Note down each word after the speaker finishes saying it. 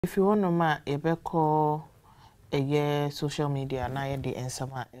If you want to ma call a year social media na the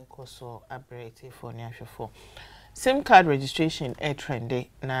ensama so aberrative for for SIM card registration trendy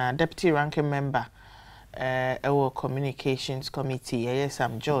na deputy ranking member our communications committee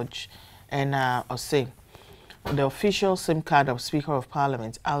Sam George and say the official SIM card of Speaker of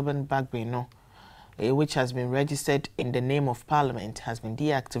Parliament Alban Bagbeno, which has been registered in the name of Parliament, has been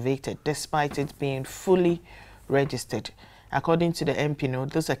deactivated despite it being fully registered. According to the MP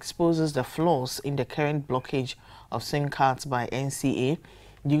note, this exposes the flaws in the current blockage of SIM cards by NCA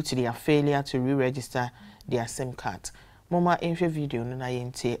due to their failure to re-register their SIM cards. Moma info video no na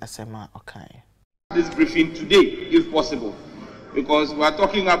yente asema okay. This briefing today, if possible, because we are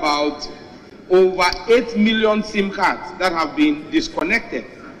talking about over 8 million SIM cards that have been disconnected,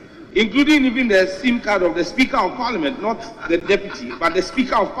 including even the SIM card of the Speaker of Parliament, not the Deputy, but the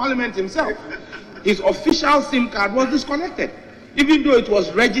Speaker of Parliament himself. His official SIM card was disconnected, even though it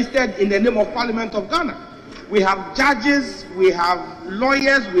was registered in the name of Parliament of Ghana. We have judges, we have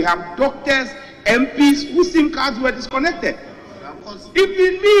lawyers, we have doctors, MPs whose SIM cards were disconnected.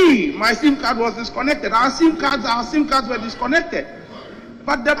 Even me, my SIM card was disconnected. Our SIM cards were disconnected.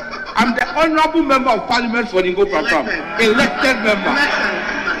 But I'm the honorable member of Parliament for Ningo Program, elected member,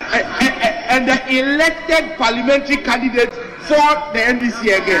 and the elected parliamentary candidate for the NDC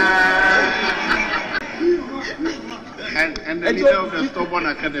again. And the leader of the Stubborn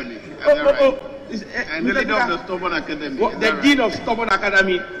Academy. And the leader of the Stubborn Academy. The dean of Stubborn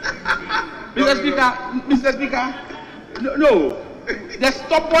Academy. Mr. Speaker, no. The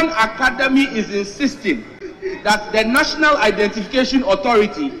Stubborn Academy is insisting that the National Identification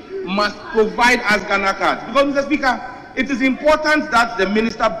Authority must provide us Ghana cards. Because, Mr. Speaker, it is important that the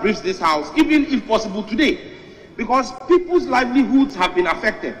minister briefs this house, even if possible today, because people's livelihoods have been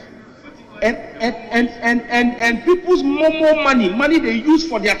affected. And people's more money they use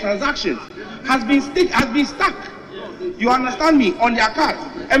for their transactions has been stuck. You understand me? On their cards.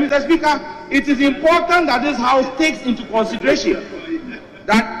 And Mr. Speaker, it is important that this house takes into consideration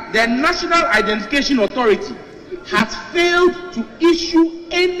that the National Identification Authority has failed to issue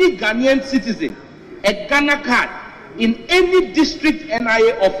any Ghanaian citizen a Ghana card in any district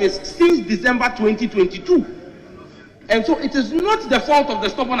NIA office since December 2022. And so it is not the fault of the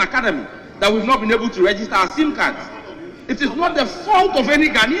Stubborn Academy that we've not been able to register our SIM cards. It is not the fault of any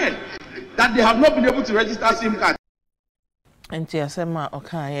Ghanaian that they have not been able to register SIM cards. And Tiasema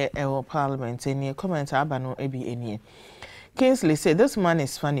okay our parliament any comment abano ebi any. Kingsley said this man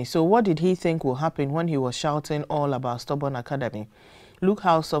is funny. So what did he think will happen when he was shouting all about Stubborn Academy? Look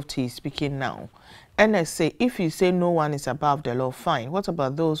how soft he is speaking now. NSA, if you say no one is above the law, fine. What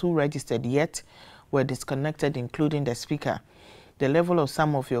about those who registered yet were disconnected, including the speaker? The level of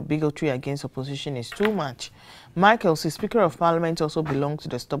some of your bigotry against opposition is too much. Michael, the Speaker of Parliament, also belongs to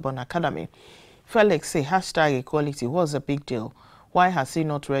the Stubborn Academy. Felix say #equality was a big deal. Why has he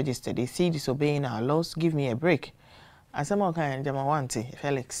not registered? Is he disobeying our laws? Give me a break. Asama kan Jamawanti,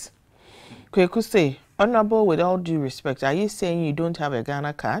 Felix. Kweku say, Honorable, with all due respect, are you saying you don't have a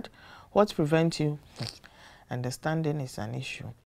Ghana card? What prevents you? Understanding is an issue.